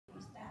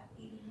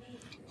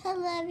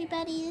Hello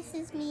everybody, this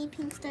is me,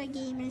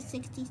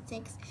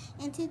 PinkStarGamer66,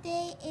 and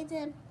today is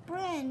a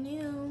brand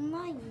new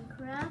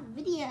Minecraft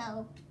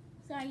video.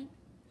 Sorry,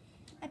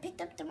 I picked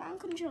up the wrong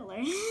controller.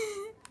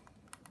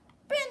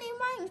 Brand new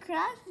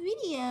Minecraft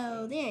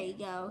video. There you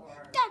go.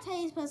 That's how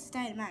you're supposed to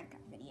start a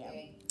Minecraft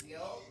video.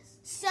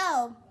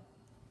 So,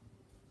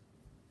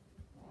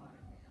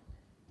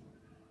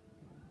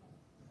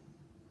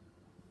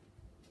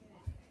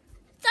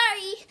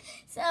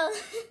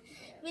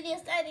 video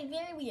started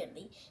very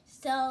weirdly.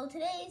 So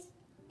today's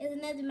is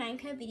another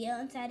Minecraft video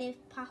inside of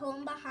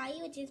Home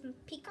Bahai, which is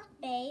Peacock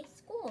Bay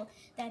school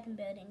that I've been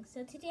building.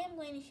 So today I'm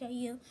going to show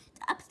you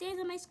the upstairs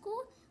of my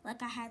school,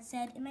 like I had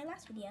said in my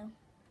last video.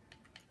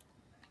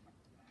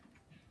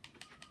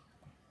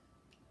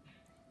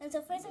 And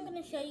so first I'm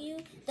going to show you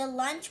the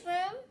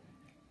lunchroom,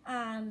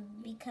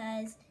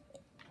 because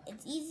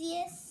it's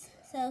easiest.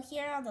 So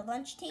here are the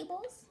lunch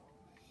tables.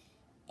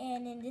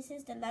 And then this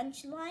is the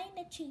lunch line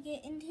that you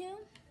get into.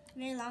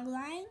 Very long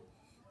line.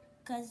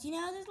 Because, you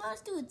know, there's a lot of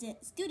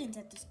students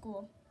at the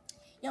school.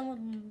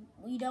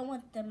 You don't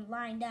want them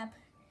lined up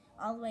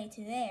all the way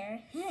to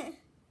there.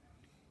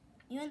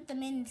 You want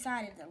them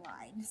inside of the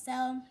line.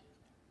 So,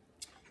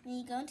 then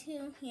you go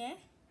to here.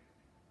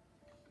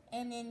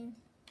 And then,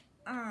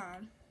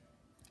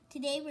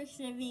 today we're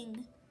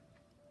serving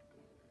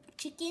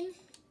chicken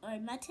or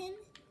mutton.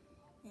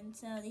 And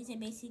so these are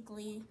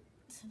basically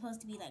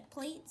supposed to be like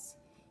plates.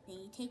 Then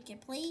you take your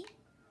plate,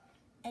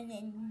 and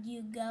then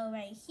you go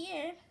right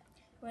here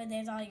where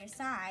there's all your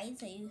sides.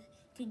 So you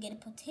can get a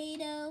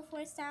potato for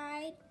a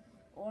side,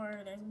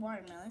 or there's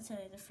watermelon. So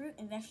there's a fruit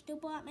and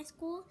vegetable at my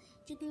school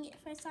that you can get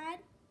for a side.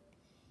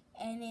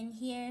 And then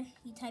here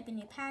you type in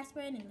your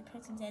password, and the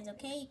person says,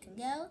 okay, you can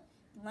go,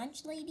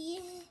 lunch lady.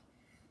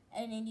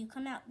 And then you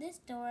come out this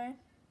door,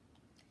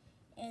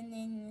 and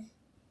then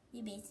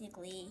you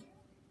basically,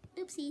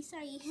 oopsie,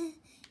 sorry. And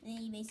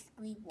then you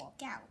basically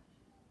walk out.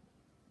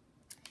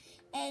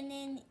 And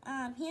then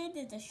here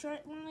there's a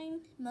short line.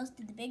 Most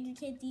of the bigger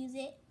kids use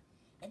it.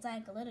 It's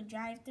like a little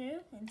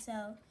drive-through. And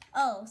so,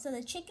 so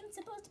the chicken's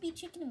supposed to be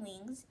chicken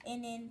wings,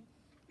 and then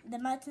the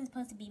mutton's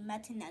supposed to be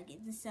mutton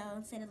nuggets. So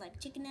instead of like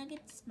chicken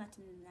nuggets,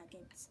 mutton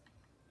nuggets.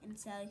 And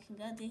so you can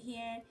go through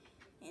here,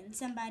 and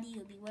somebody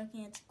will be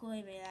working at school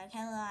and be like,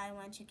 hello, I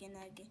want chicken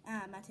nugget,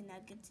 mutton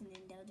nuggets, and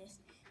then they'll just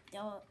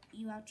throw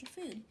you out your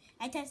food.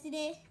 I tested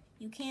it.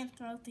 You can't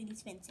throw through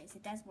these fences.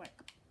 It does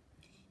work.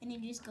 And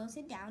then you just go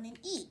sit down and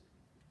eat.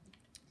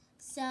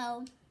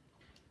 So,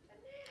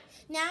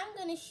 now I'm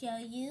going to show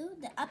you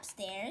the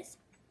upstairs.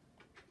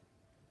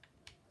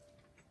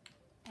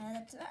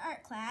 That's the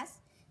art class.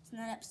 It's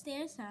not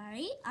upstairs,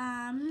 sorry.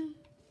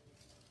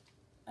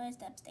 Where's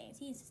the upstairs?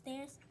 Here's the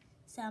stairs.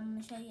 So I'm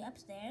going to show you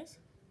upstairs.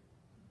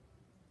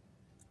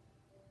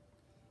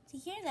 So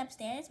here's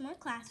upstairs, more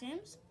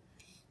classrooms.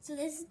 So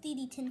this is the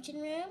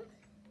detention room.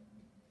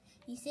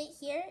 You sit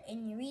here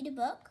and you read a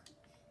book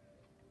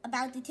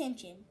about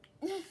detention.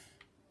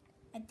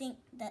 I think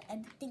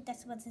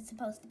that's what it's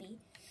supposed to be.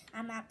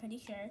 I'm not pretty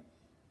sure.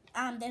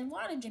 There's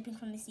water dripping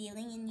from the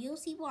ceiling, and you'll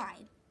see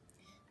why.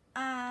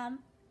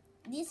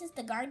 This is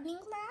the gardening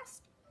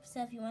class.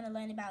 So if you want to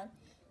learn about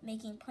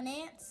making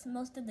plants,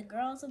 most of the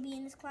girls will be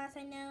in this class,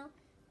 I know.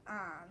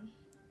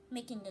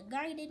 Making a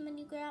garden when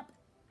you grow up.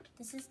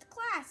 This is the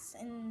class,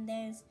 and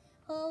there's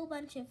a whole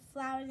bunch of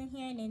flowers in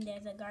here, and then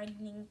there's a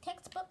gardening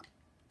textbook.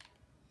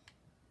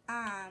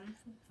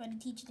 For the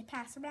teacher to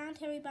pass around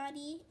to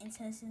everybody. And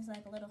so this is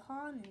like a little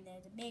hall, and then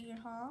there's a bigger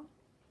hall.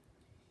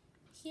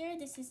 Here,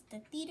 this is the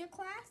theater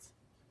class.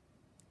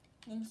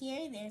 And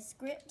here, there's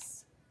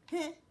scripts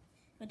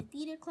for the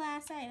theater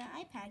class. Sorry,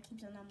 my iPad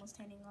keeps on almost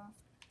turning off.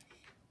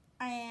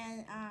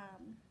 And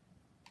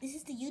this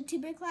is the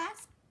YouTuber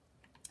class.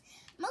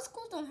 Most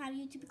schools don't have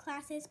YouTuber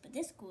classes, but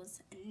this school is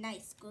a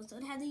nice school. So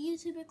it has a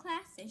YouTuber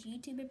class. There's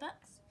YouTuber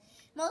books.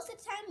 Most of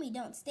the time, we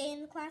don't stay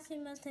in the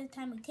classroom. Most of the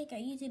time, we take our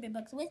YouTuber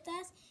books with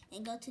us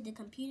and go to the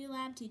computer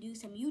lab to do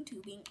some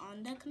YouTubing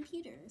on the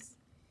computers.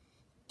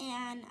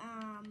 And,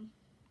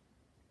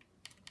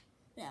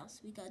 what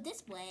else? We go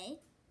this way.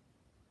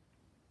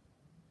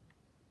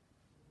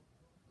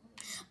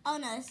 Oh,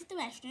 no, this is the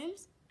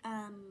restrooms.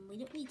 We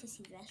don't need to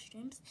see the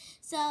restrooms.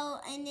 So,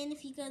 and then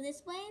if you go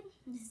this way,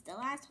 this is the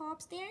last hall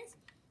upstairs.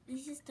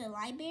 This is the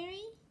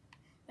library.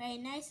 Very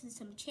nice. There's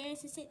some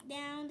chairs to sit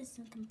down. There's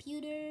some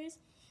computers.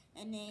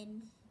 And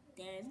then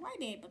there's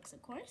library books,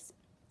 of course.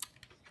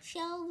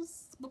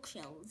 Shelves,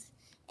 bookshelves.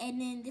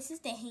 And then this is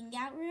the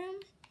hangout room.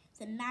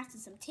 Some mats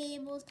and some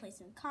tables, play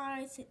some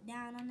cards, sit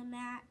down on the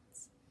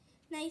mats.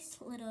 Nice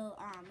little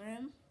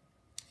room.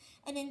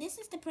 And then this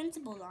is the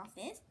principal's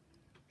office.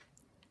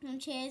 Some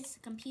chairs,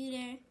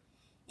 computer.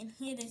 And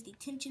here there's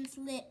detention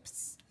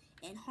slips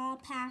and hall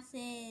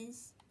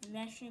passes and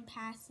restroom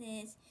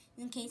passes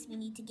in case we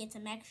need to get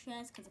some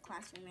extras because the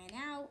classroom ran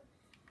out.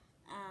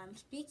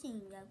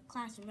 Speaking of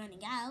classroom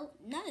running out,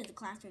 none of the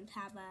classrooms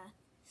have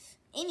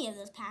any of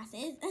those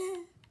passes.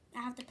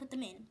 I have to put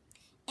them in.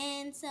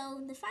 And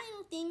so the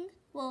final thing,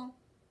 well,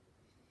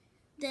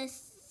 the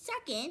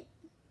second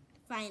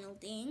final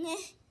thing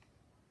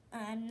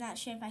I'm not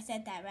sure if I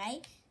said that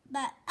right.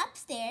 But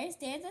upstairs,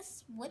 there's a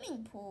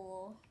swimming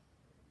pool.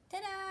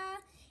 Ta-da!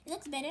 It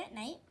looks better at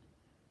night.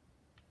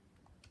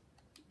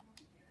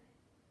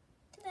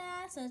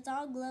 Ta-da! So it's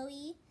all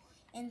glowy.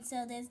 And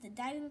so there's the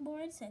diving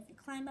board. So if you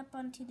climb up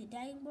onto the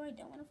diving board,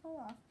 don't want to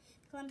fall off.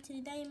 Climb to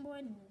the diving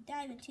board and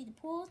dive into the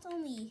pool. It's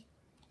only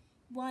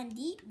 1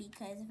 deep,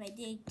 because if I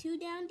dig 2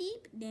 down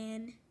deep,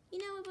 then you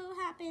know what will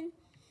happen.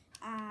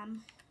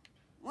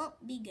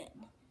 Won't be good.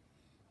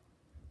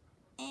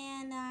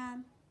 And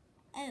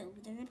oh,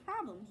 there's a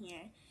problem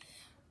here.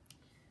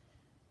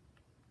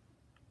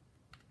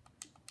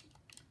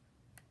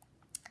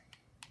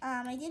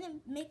 I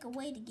didn't make a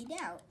way to get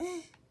out.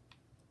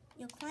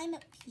 You'll climb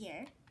up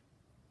here.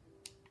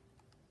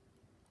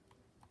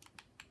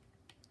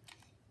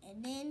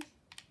 And then,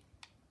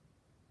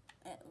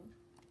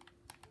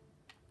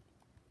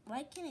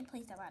 why can't I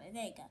place that ladder?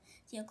 There you go.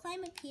 So you'll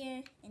climb up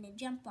here and then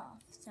jump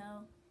off. So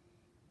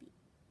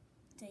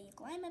you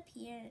climb up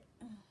here.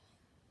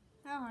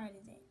 How hard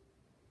is it?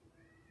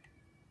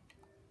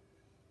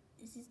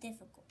 This is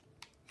difficult.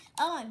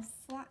 Oh,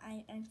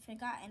 I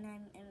forgot, and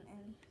I'm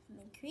in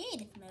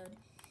creative mode.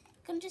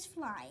 Come just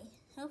fly.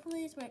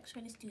 Hopefully this works for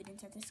the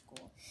students at the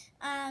school.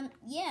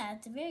 Yeah,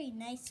 it's a very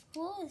nice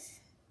school. It's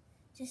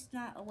just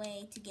not a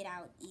way to get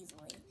out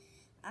easily.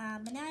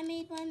 But now I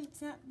made one.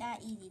 It's not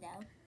that easy though.